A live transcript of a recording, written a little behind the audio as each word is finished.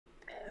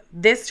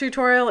This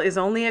tutorial is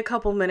only a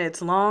couple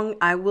minutes long.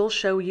 I will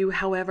show you,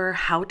 however,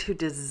 how to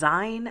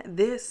design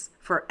this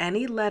for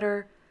any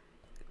letter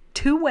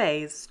 2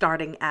 ways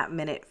starting at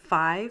minute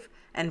 5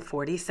 and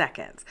 40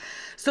 seconds.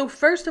 So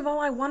first of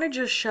all, I want to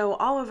just show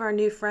all of our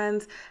new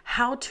friends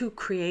how to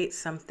create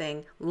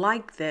something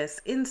like this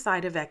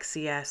inside of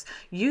XCS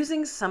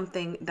using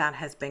something that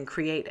has been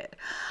created.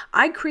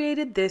 I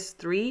created this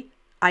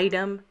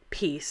 3-item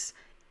piece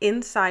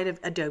inside of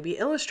Adobe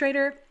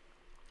Illustrator.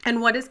 And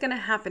what is going to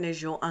happen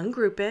is you'll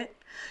ungroup it,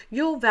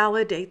 you'll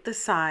validate the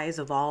size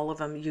of all of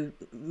them, you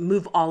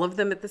move all of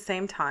them at the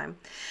same time,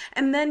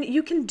 and then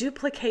you can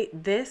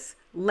duplicate this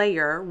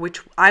layer,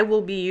 which I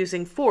will be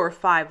using 4 or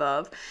 5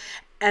 of,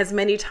 as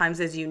many times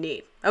as you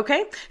need.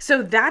 Okay,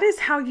 so that is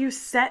how you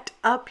set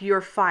up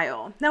your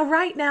file. Now,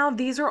 right now,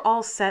 these are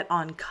all set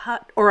on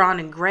cut or on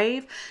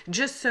engrave,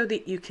 just so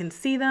that you can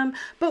see them,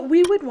 but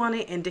we would want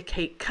to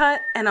indicate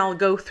cut, and I'll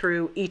go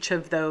through each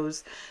of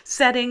those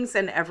settings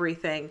and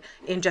everything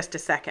in just a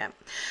second.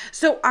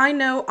 So I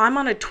know I'm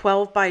on a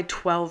 12 by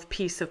 12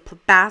 piece of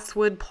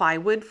basswood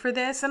plywood for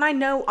this, and I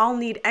know I'll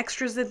need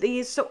extras of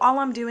these, so all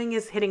I'm doing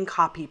is hitting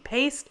copy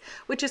paste,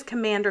 which is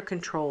Command or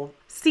Control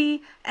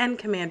C and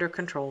Command or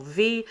Control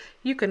V.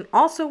 You can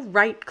also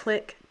right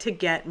click to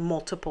get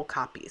multiple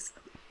copies.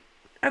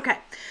 Okay,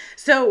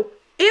 so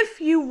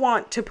if you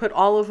want to put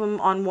all of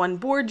them on one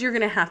board, you're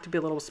going to have to be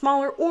a little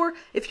smaller, or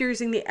if you're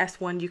using the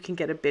S1, you can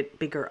get a bit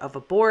bigger of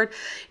a board.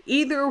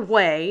 Either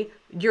way,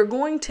 you're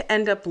going to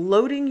end up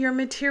loading your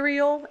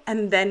material,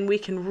 and then we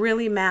can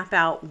really map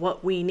out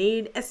what we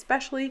need,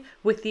 especially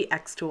with the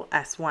xTool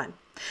S1.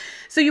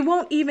 So you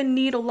won't even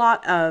need a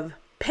lot of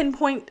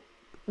pinpoint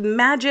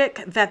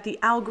magic that the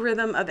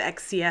algorithm of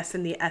XCS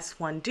and the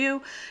S1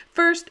 do.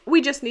 First,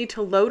 we just need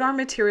to load our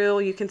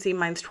material. You can see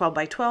mine's 12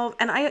 by 12,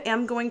 and I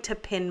am going to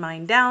pin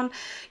mine down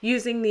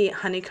using the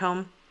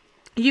honeycomb.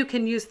 You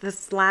can use the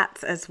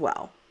slats as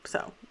well.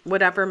 So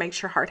whatever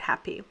makes your heart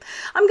happy.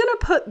 I'm going to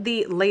put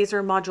the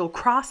laser module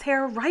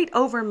crosshair right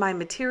over my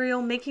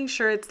material, making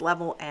sure it's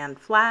level and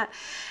flat.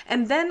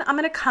 And then I'm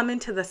going to come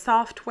into the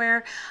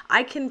software.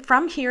 I can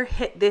from here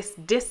hit this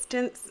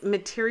distance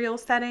material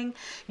setting.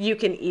 You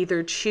can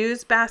either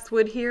choose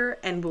basswood here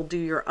and we'll do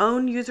your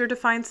own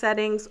user-defined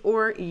settings,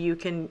 or you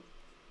can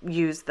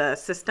use the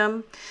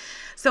system.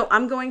 So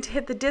I'm going to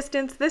hit the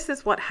distance. This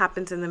is what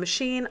happens in the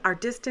machine. Our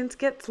distance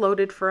gets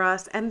loaded for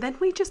us, and then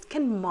we just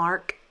can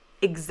mark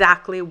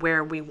exactly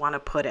where we want to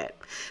put it.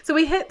 So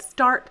we hit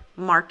start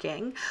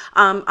marking.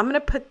 I'm going to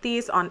put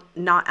these on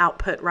not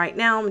output right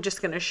now. I'm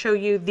just going to show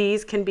you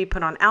these can be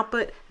put on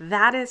output.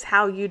 That is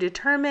how you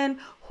determine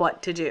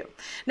what to do.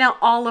 Now,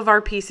 all of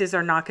our pieces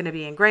are not going to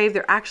be engraved.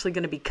 They're actually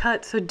going to be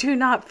cut, so do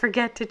not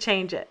forget to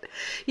change it.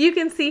 You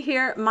can see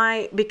here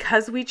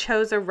because we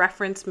chose a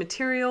reference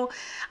material,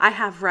 I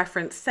have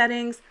reference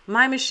settings.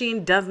 My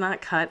machine does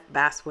not cut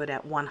basswood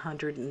at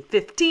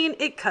 115.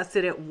 It cuts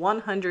it at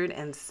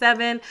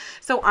 107.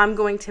 So I'm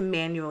going to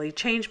manually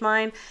change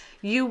mine.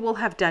 You will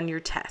have done your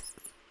tests.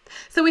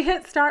 So we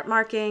hit start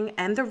marking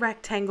and the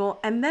rectangle,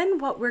 and then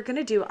what we're going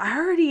to do, I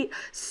already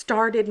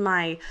started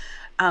my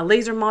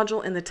laser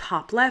module in the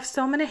top left,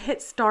 so I'm going to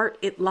hit start.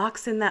 It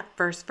locks in that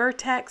first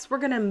vertex. We're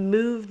going to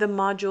move the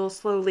module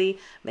slowly,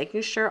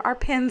 making sure our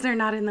pins are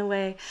not in the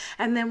way,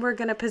 and then we're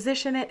going to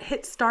position it,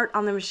 hit start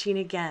on the machine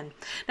again.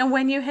 Now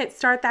when you hit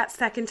start that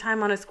second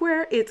time on a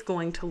square, it's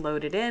going to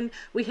load it in.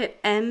 We hit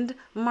end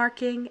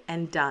marking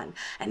and done,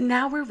 and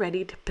now we're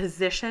ready to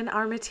position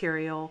our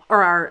material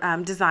or our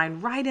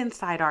design right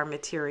inside our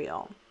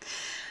material.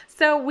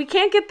 So we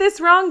can't get this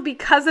wrong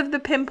because of the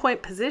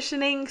pinpoint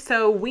positioning,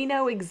 so we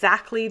know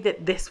exactly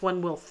that this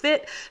one will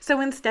fit. So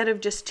instead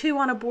of just 2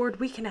 on a board,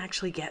 we can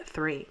actually get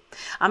 3.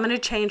 I'm going to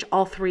change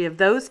all 3 of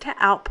those to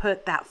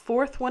output. That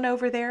 4th one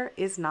over there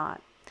is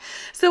not.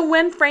 So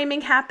when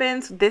framing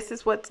happens, this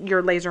is what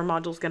your laser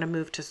module is going to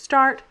move to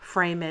start,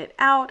 frame it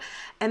out,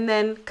 and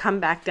then come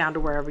back down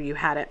to wherever you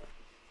had it.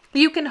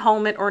 You can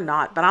home it or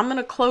not, but I'm going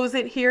to close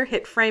it here,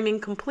 hit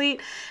framing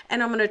complete,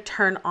 and I'm going to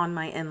turn on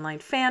my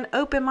inline fan,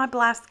 open my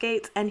blast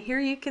gates, and here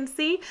you can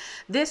see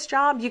this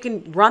job. You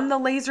can run the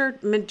laser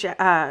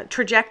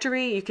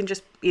trajectory. You can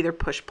just either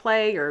push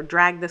play or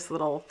drag this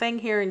little thing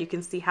here, and you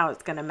can see how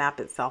it's going to map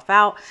itself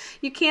out.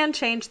 You can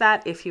change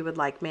that if you would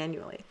like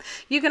manually.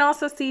 You can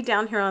also see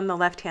down here on the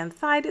left-hand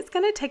side, it's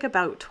going to take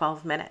about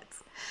 12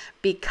 minutes.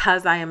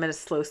 Because I am at a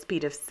slow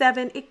speed of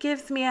 7, it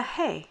gives me a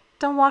hey,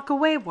 don't walk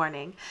away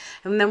warning.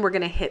 And then we're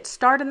going to hit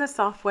start in the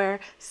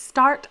software,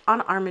 start on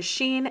our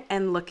machine,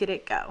 and look at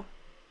it go.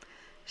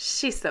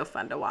 She's so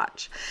fun to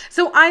watch.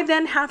 So I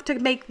then have to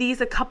make these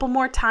a couple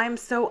more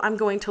times. So I'm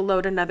going to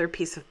load another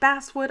piece of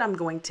basswood. I'm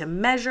going to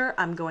measure,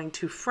 I'm going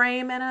to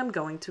frame, and I'm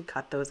going to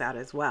cut those out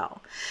as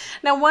well.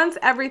 Now, once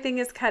everything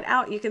is cut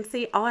out, you can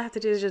see all I have to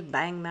do is just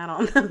bang that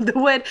on the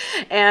wood,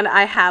 and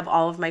I have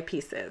all of my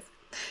pieces.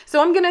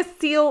 So I'm going to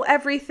seal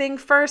everything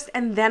first,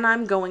 and then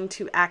I'm going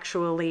to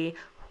actually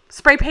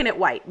spray paint it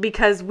white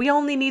because we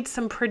only need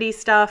some pretty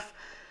stuff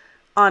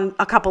on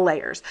a couple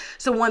layers.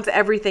 So once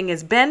everything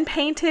has been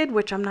painted,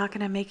 which I'm not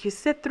going to make you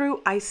sit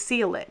through, I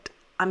seal it.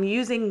 I'm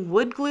using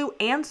wood glue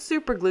and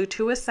super glue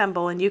to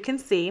assemble, and you can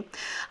see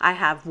I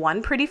have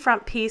one pretty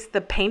front piece,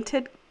 the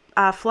painted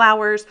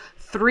flowers,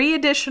 3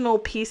 additional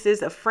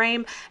pieces of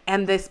frame,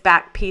 and this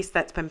back piece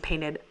that's been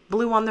painted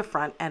blue on the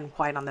front and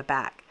white on the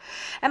back.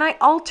 And I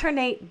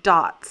alternate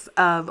dots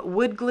of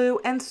wood glue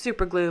and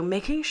super glue,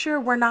 making sure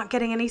we're not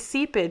getting any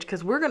seepage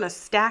because we're going to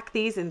stack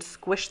these and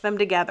squish them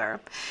together.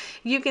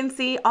 You can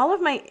see all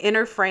of my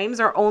inner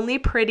frames are only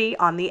pretty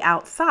on the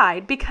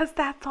outside because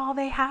that's all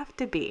they have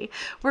to be.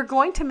 We're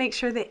going to make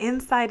sure the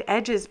inside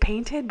edge is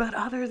painted, but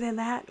other than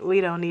that,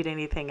 we don't need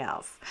anything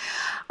else.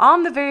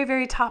 On the very,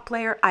 very top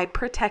layer, I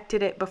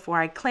protected it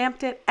before I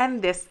clamped it,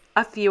 and this,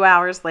 a few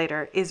hours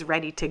later, is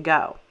ready to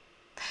go.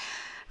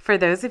 For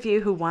those of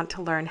you who want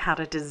to learn how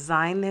to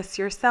design this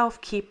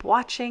yourself, keep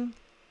watching.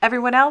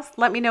 Everyone else,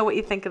 let me know what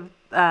you think of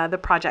the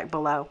project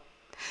below.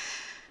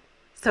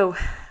 So,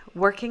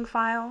 working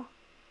file,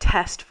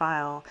 test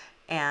file,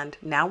 and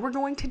now we're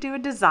going to do a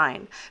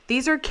design.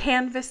 These are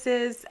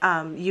canvases.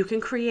 You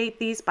can create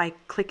these by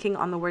clicking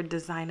on the word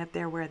design up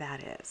there where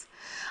that is.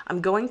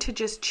 I'm going to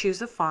just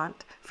choose a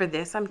font. For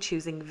this, I'm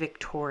choosing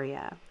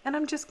Victoria, and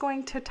I'm just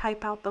going to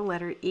type out the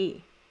letter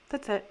E.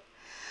 That's it.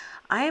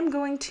 I am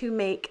going to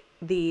make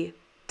the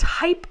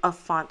type of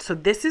font. So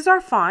this is our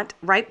font.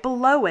 Right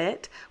below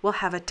it, we'll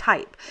have a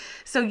type.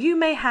 So you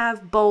may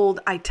have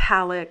bold,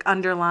 italic,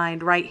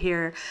 underlined right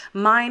here.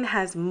 Mine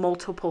has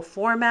multiple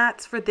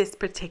formats for this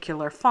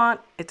particular font.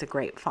 It's a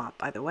great font,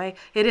 by the way.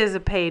 It is a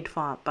paid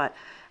font, but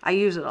I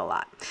use it a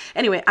lot.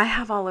 Anyway, I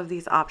have all of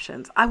these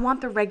options. I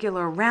want the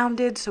regular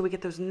rounded, so we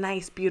get those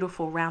nice,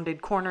 beautiful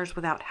rounded corners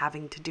without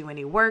having to do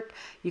any work.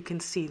 You can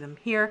see them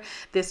here.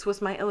 This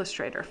was my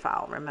Illustrator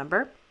file,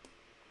 remember?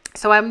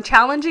 So I'm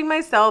challenging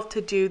myself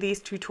to do these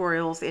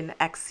tutorials in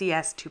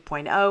XCS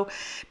 2.0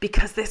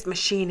 because this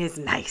machine is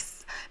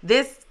nice.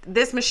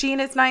 This machine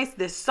is nice.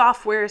 This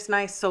software is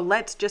nice. So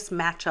let's just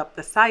match up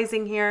the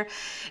sizing here.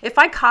 If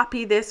I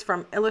copy this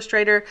from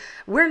Illustrator,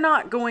 we're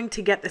not going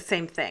to get the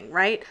same thing,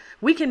 right?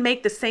 We can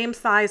make the same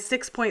size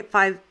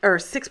 6.5 or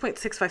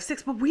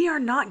 6.656, but we are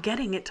not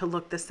getting it to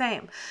look the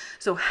same.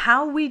 So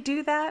how we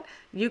do that,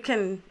 you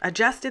can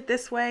adjust it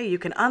this way. You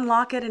can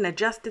unlock it and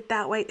adjust it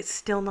that way. It's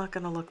still not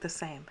going to look the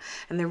same.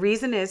 And the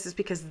reason is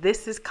because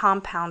this is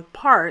compound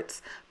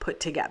parts put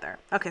together.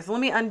 Okay, so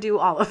let me undo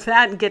all of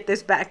that and get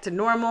this back to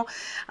normal.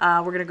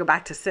 We're going to go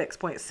back to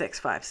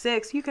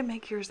 6.656. You can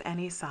make yours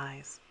any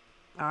size.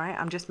 All right,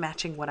 I'm just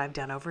matching what I've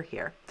done over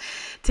here.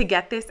 To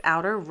get this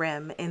outer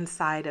rim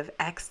inside of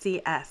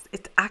XCS,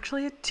 it's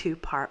actually a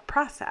 2-part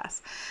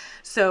process.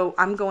 So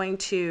I'm going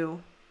to,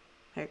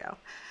 here you go.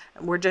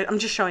 I'm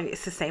just showing you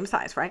it's the same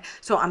size, right?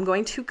 So I'm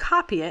going to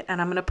copy it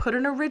and I'm going to put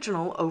an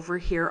original over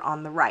here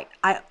on the right.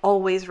 I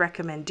always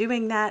recommend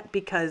doing that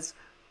because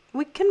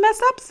we can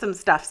mess up some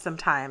stuff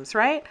sometimes,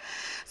 right?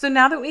 So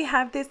now that we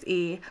have this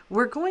E,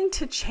 we're going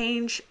to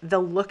change the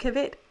look of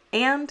it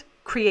and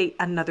create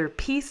another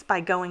piece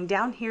by going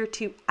down here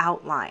to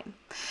outline.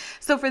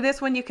 So for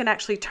this one, you can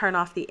actually turn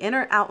off the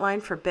inner outline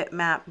for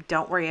bitmap.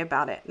 Don't worry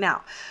about it.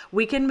 Now,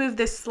 we can move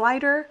this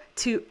slider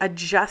to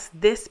adjust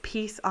this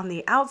piece on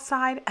the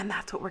outside, and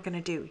that's what we're going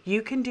to do.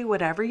 You can do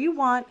whatever you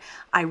want.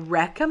 I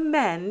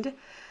recommend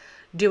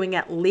doing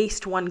at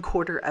least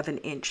 1/4 of an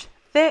inch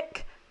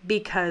thick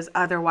because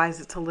otherwise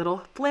it's a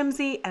little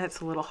flimsy and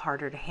it's a little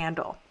harder to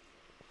handle.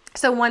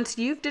 So once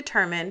you've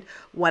determined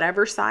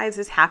whatever size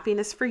is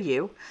happiness for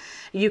you,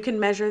 you can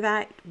measure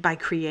that by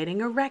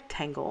creating a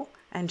rectangle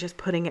and just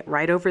putting it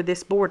right over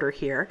this border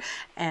here,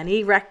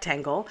 any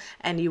rectangle,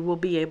 and you will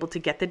be able to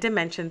get the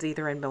dimensions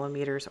either in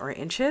millimeters or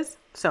inches.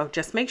 So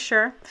just make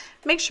sure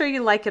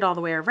you like it all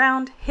the way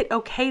around, hit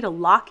OK to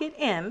lock it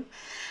in,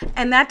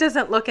 and that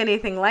doesn't look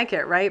anything like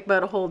it, right?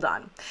 But hold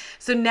on.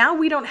 So now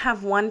we don't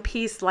have one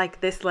piece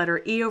like this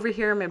letter E over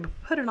here. I'm going to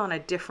put it on a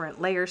different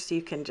layer so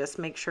you can just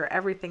make sure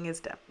everything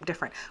is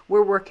different.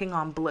 We're working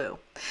on blue.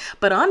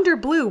 But under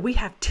blue, we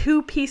have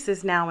 2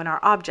 pieces now in our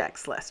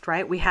objects list,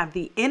 right? We have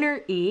the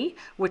inner E,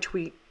 which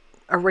we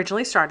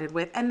originally started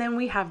with, and then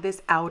we have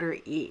this outer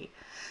E.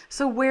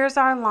 So where's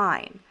our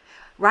line?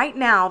 Right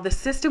now, the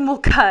system will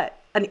cut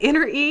an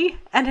inner E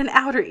and an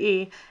outer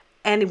E,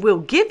 and it will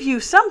give you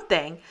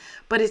something,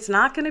 but it's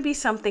not going to be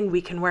something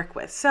we can work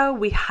with. So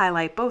we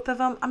highlight both of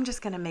them. I'm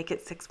just going to make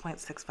it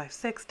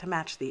 6.656 to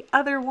match the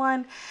other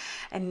one.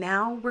 And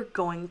now we're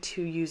going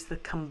to use the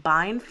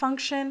combine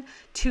function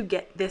to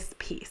get this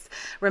piece.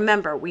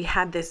 Remember, we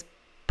had this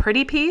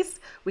pretty piece,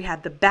 we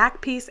had the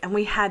back piece, and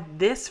we had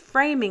this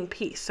framing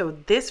piece. So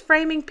this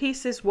framing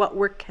piece is what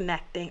we're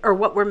connecting, or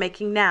what we're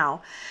making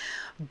now,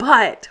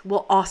 but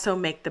we'll also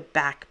make the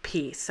back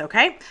piece,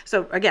 okay?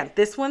 So again,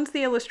 this one's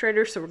the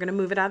Illustrator, so we're gonna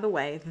move it out of the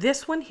way.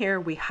 This one here,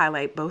 we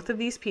highlight both of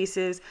these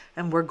pieces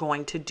and we're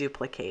going to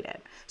duplicate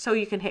it. So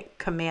you can hit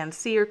Command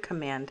C or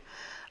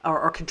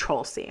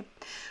Control C.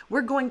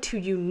 We're going to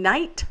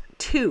unite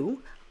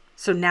 2,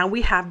 so now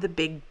we have the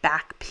big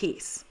back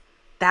piece.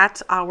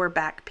 That's our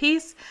back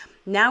piece.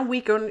 Now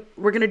we're going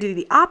to do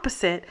the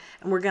opposite,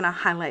 and we're going to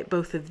highlight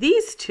both of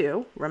these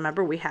 2.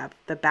 Remember, we have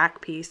the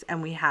back piece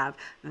and we have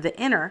the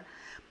inner.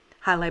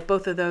 highlight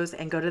both of those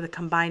and go to the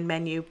combine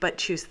menu, but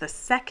choose the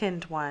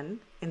second one.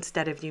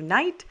 Instead of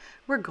unite,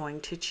 we're going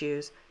to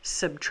choose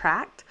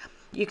subtract.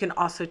 You can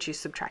also choose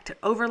subtract and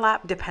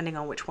overlap depending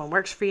on which one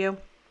works for you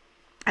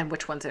and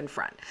which one's in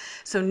front.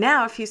 So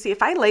now if you see,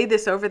 if I lay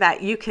this over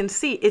that, you can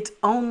see it's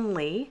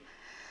only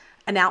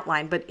an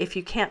outline, but if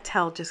you can't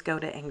tell, just go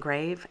to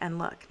engrave and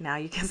look. Now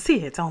you can see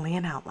it's only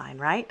an outline,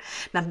 right?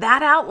 Now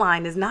that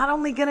outline is not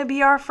only going to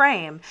be our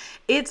frame,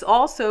 it's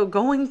also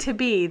going to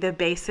be the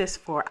basis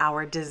for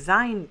our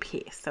design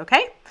piece,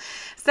 okay?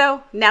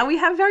 So now we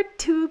have our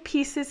two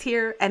pieces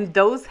here, and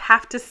those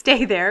have to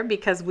stay there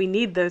because we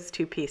need those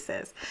two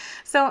pieces.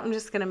 So I'm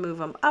just going to move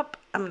them up.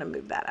 I'm going to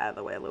move that out of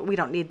the way a little. We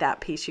don't need that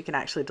piece. You can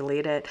actually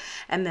delete it.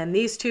 And then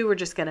these two, we're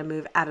just going to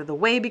move out of the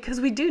way because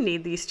we do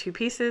need these two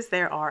pieces.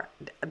 They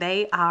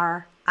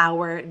are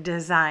our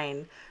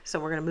design. So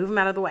we're going to move them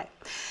out of the way.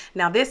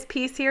 Now this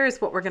piece here is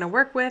what we're going to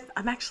work with.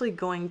 I'm actually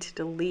going to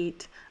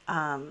delete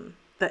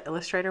the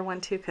Illustrator one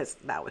too, because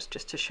that was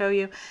just to show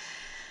you.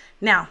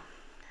 Now,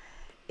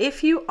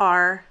 if you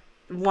are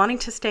wanting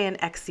to stay in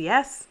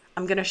XCS,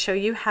 I'm going to show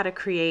you how to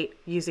create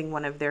using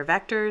one of their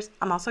vectors.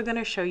 I'm also going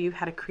to show you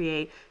how to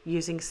create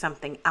using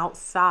something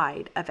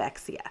outside of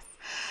XCS.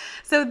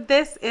 So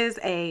this is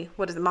a,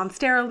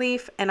 Monstera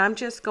leaf, and I'm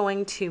just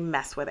going to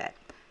mess with it.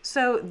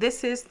 So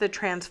this is the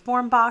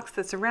transform box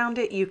that's around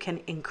it. You can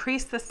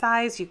increase the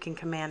size, you can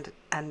command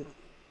and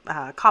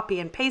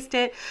copy and paste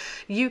it.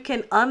 You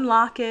can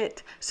unlock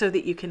it so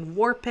that you can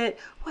warp it,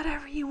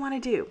 whatever you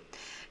want to do.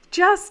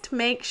 Just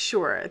make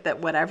sure that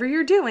whatever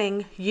you're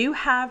doing, you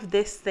have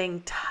this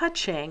thing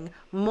touching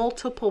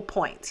multiple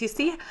points. You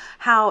see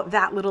how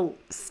that little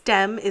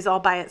stem is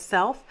all by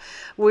itself?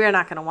 We're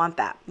not going to want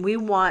that. We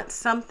want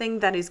something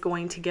that is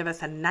going to give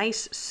us a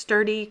nice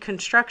sturdy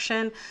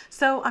construction.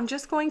 So I'm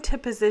just going to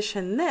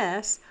position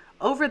this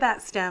over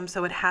that stem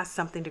so it has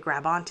something to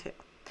grab onto.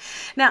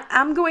 Now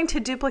I'm going to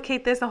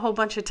duplicate this a whole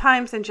bunch of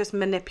times and just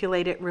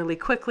manipulate it really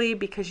quickly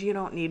because you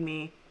don't need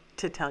me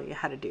to tell you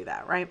how to do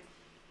that, right?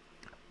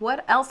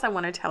 What else I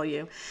want to tell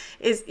you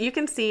is you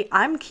can see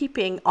I'm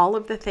keeping all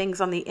of the things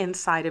on the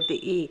inside of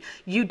the E.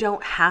 You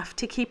don't have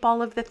to keep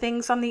all of the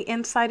things on the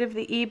inside of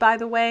the E, by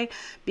the way,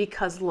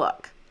 because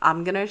look,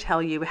 I'm going to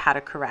tell you how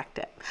to correct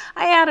it.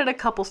 I added a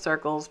couple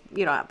circles.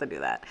 You don't have to do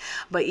that.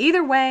 But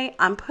either way,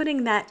 I'm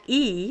putting that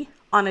E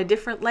on a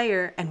different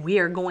layer and we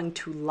are going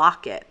to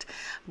lock it.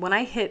 When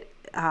I hit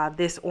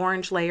this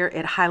orange layer,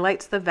 it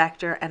highlights the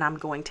vector and I'm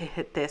going to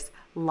hit this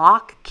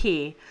lock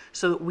key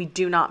so that we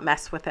do not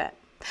mess with it.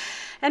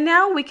 And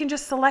now we can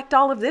just select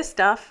all of this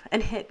stuff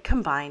and hit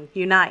combine,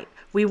 unite.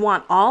 We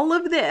want all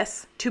of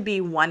this to be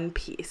one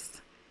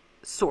piece,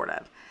 sort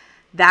of.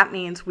 That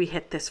means we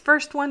hit this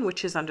first one,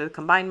 which is under the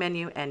combine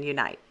menu, and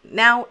unite.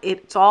 Now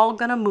it's all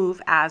gonna move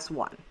as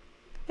one.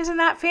 Isn't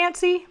that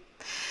fancy?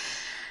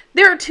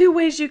 There are two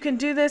ways you can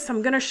do this.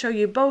 I'm gonna show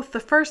you both. The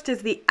first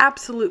is the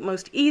absolute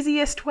most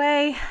easiest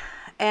way,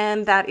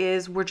 and that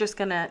is we're just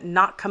gonna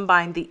not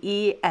combine the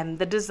E and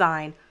the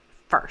design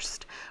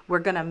first. We're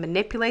going to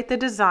manipulate the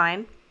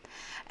design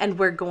and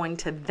we're going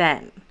to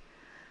then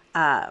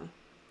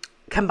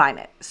combine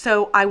it.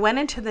 So I went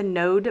into the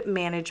node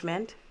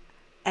management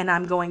and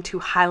I'm going to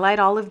highlight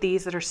all of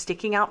these that are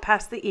sticking out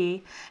past the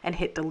E and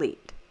hit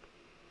delete.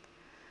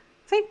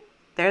 See,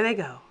 there they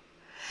go.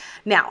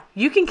 Now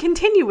you can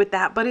continue with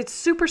that, but it's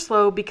super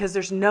slow because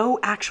there's no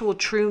actual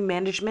true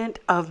management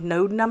of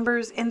node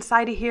numbers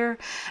inside of here.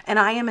 And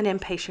I am an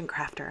impatient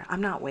crafter.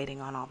 I'm not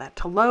waiting on all that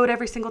to load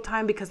every single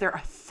time because there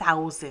are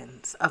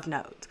thousands of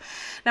nodes.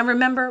 Now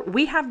remember,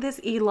 we have this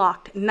E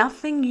locked.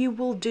 Nothing you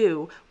will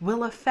do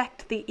will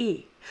affect the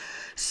E.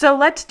 So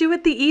let's do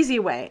it the easy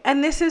way.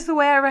 And this is the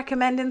way I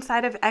recommend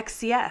inside of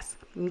XCS.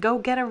 Go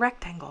get a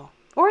rectangle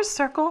or a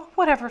circle,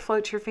 whatever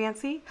floats your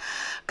fancy.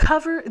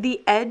 Cover the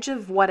edge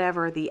of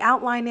whatever the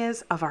outline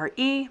is of our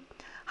E.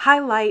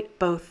 Highlight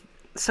both.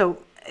 So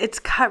it's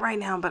cut right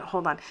now, but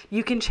hold on.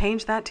 You can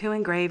change that to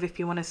engrave if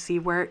you want to see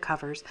where it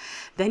covers.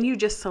 Then you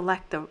just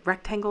select the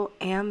rectangle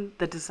and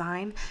the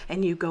design,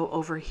 and you go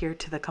over here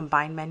to the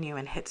combine menu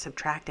and hit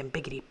subtract, and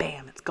biggity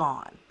bam, it's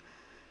gone.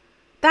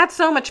 That's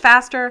so much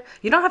faster.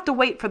 You don't have to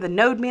wait for the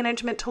node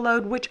management to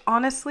load, which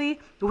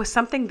honestly, with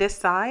something this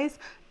size,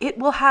 it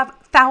will have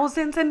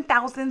thousands and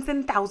thousands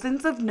and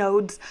thousands of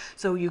nodes.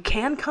 So you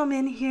can come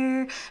in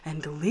here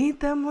and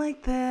delete them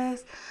like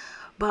this,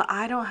 but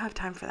I don't have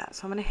time for that.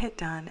 So I'm going to hit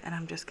done and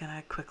I'm just going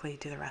to quickly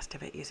do the rest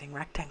of it using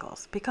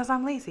rectangles because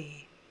I'm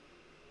lazy.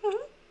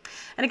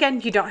 And again,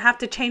 you don't have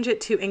to change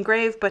it to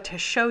engrave, but to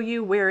show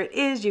you where it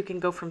is, you can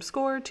go from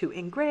score to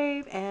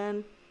engrave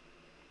and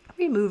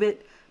remove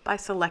it by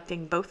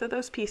selecting both of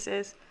those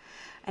pieces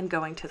and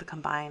going to the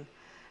combine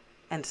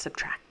and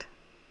subtract.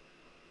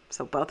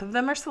 So both of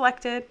them are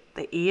selected.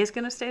 The E is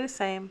going to stay the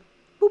same.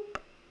 Boop.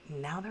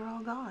 Now they're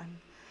all gone.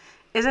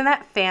 Isn't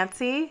that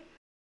fancy?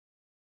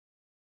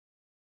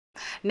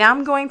 Now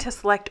I'm going to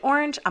select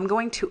orange. I'm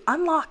going to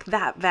unlock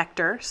that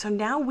vector. So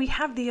now we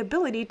have the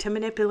ability to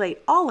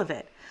manipulate all of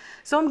it.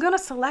 So I'm going to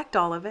select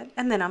all of it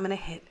and then I'm going to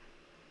hit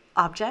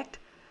Object,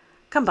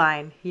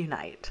 Combine,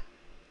 Unite.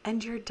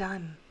 and you're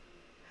done.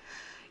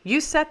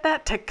 You set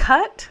that to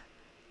cut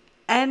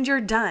and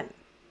you're done.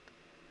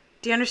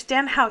 Do you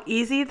understand how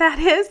easy that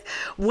is?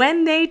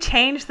 When they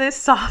change this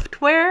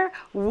software,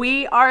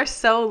 we are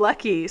so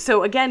lucky.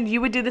 So again,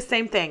 you would do the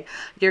same thing.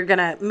 You're going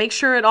to make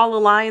sure it all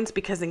aligns,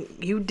 because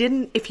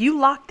if you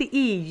lock the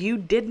E, you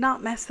did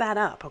not mess that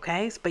up,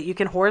 okay? But you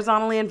can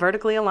horizontally and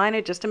vertically align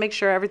it just to make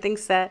sure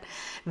everything's set.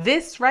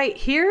 This right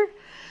here,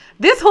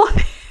 this whole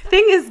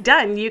thing is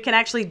done. You can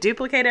actually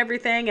duplicate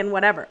everything and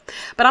whatever.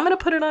 But I'm going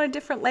to put it on a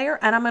different layer,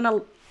 and I'm going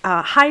to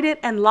hide it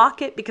and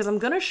lock it, because I'm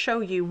going to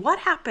show you what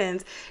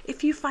happens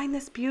if you find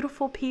this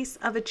beautiful piece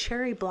of a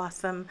cherry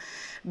blossom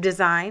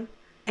design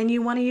and you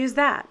want to use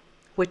that,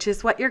 which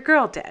is what your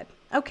girl did.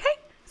 Okay,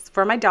 it's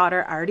for my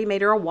daughter. I already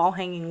made her a wall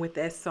hanging with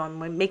this, so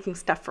I'm making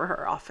stuff for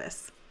her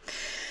office.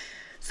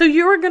 So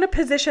you're going to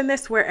position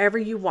this wherever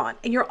you want,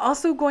 and you're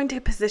also going to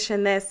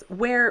position this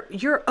where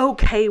you're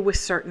okay with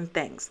certain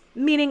things.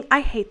 Meaning,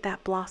 I hate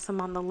that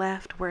blossom on the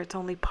left where it's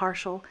only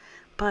partial,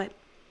 but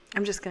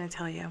I'm just going to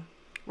tell you,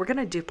 we're going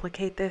to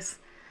duplicate this.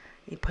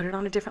 You put it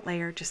on a different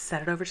layer, just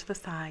set it over to the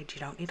side.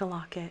 You don't need to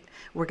lock it.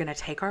 We're going to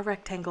take our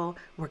rectangle.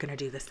 We're going to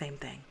do the same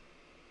thing.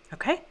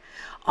 Okay?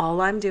 All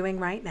I'm doing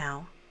right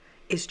now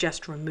is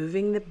just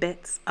removing the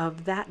bits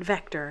of that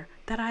vector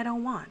that I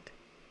don't want,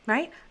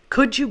 right?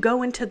 Could you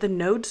go into the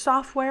node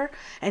software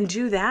and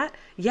do that?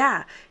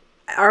 Yeah.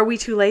 Are we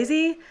too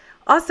lazy?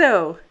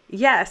 Also,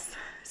 yes.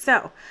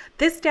 So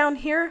this down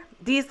here,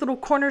 these little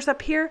corners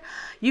up here,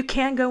 you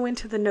can go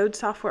into the node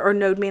software or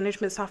node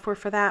management software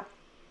for that,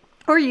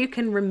 or you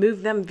can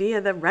remove them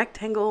via the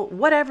rectangle,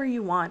 whatever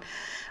you want.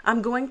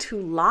 I'm going to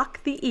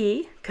lock the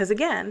E, because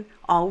again,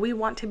 all we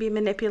want to be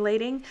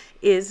manipulating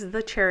is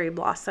the cherry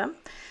blossom.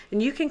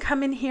 And you can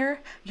come in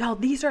here, y'all,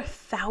 these are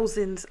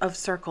thousands of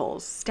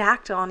circles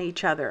stacked on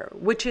each other,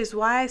 which is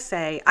why I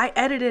say I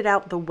edited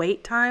out the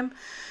wait time.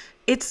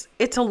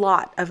 It's a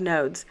lot of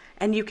nodes,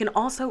 and you can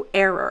also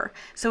error.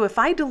 So if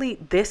I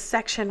delete this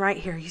section right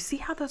here, you see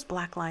how those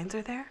black lines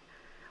are there?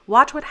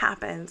 Watch what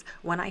happens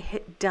when I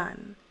hit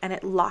done and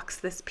it locks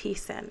this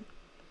piece in.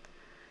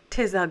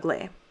 'Tis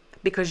ugly,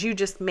 because you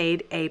just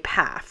made a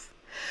path.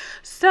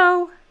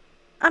 So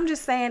I'm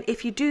just saying,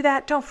 if you do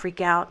that, don't freak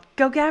out.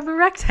 Go grab a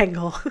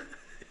rectangle.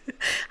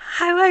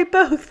 Highlight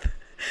both.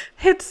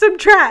 Hit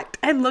subtract,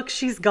 and look,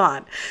 she's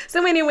gone.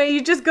 So anyway,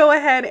 you just go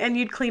ahead and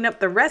you'd clean up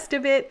the rest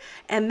of it,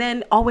 and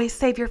then always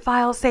save your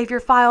file, save your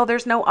file.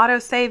 There's no auto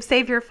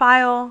save your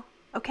file.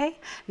 Okay,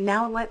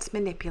 now let's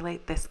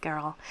manipulate this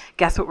girl.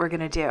 Guess what we're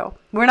going to do?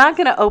 We're not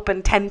going to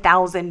open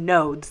 10,000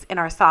 nodes in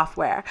our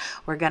software.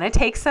 We're going to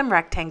take some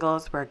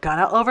rectangles. We're going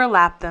to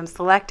overlap them,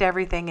 select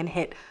everything, and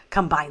hit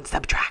combine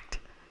subtract.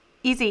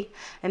 Easy.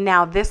 And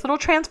now this little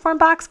transform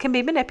box can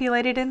be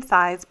manipulated in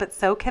size, but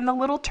so can the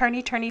little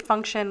turny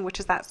function, which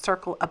is that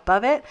circle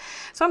above it.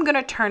 So I'm going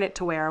to turn it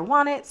to where I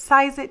want it,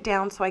 size it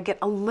down so I get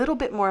a little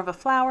bit more of a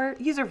flower,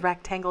 use a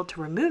rectangle to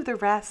remove the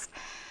rest.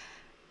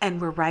 And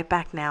we're right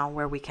back now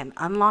where we can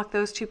unlock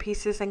those two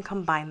pieces and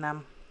combine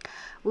them.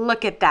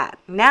 Look at that.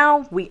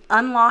 Now we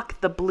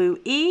unlock the blue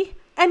E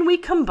and we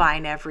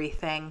combine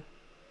everything.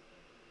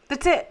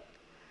 That's it.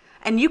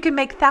 And you can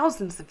make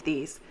thousands of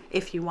these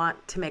if you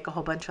want to make a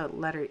whole bunch of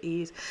letter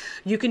E's.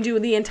 You can do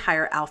the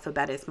entire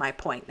alphabet is my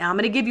point. Now I'm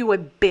going to give you a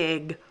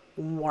big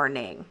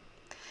warning.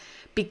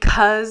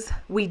 Because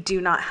we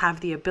do not have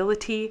the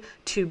ability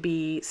to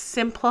be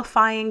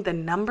simplifying the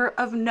number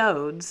of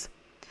nodes,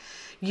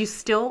 you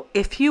still,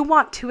 if you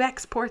want to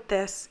export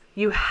this,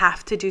 you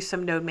have to do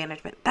some node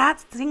management.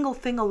 That single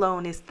thing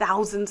alone is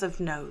thousands of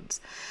nodes.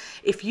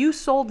 If you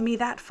sold me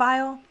that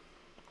file,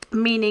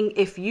 meaning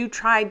if you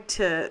tried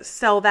to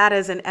sell that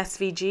as an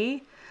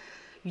SVG,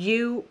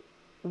 you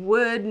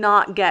would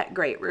not get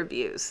great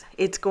reviews.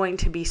 It's going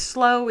to be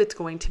slow. It's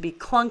going to be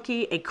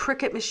clunky. A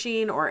Cricut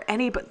machine or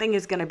anything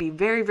is going to be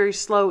very, very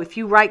slow if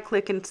you right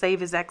click and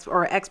save as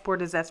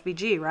export as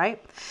SVG,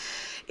 right?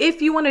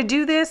 If you want to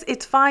do this,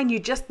 it's fine. You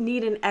just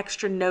need an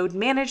extra node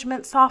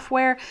management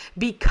software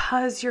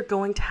because you're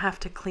going to have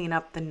to clean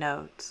up the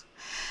nodes.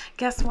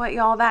 Guess what,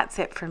 y'all? That's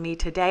it for me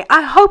today.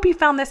 I hope you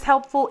found this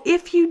helpful.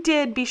 If you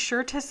did, be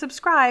sure to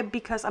subscribe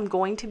because I'm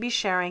going to be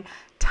sharing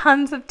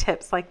tons of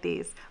tips like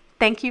these.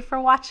 Thank you for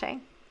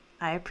watching.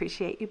 I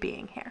appreciate you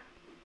being here.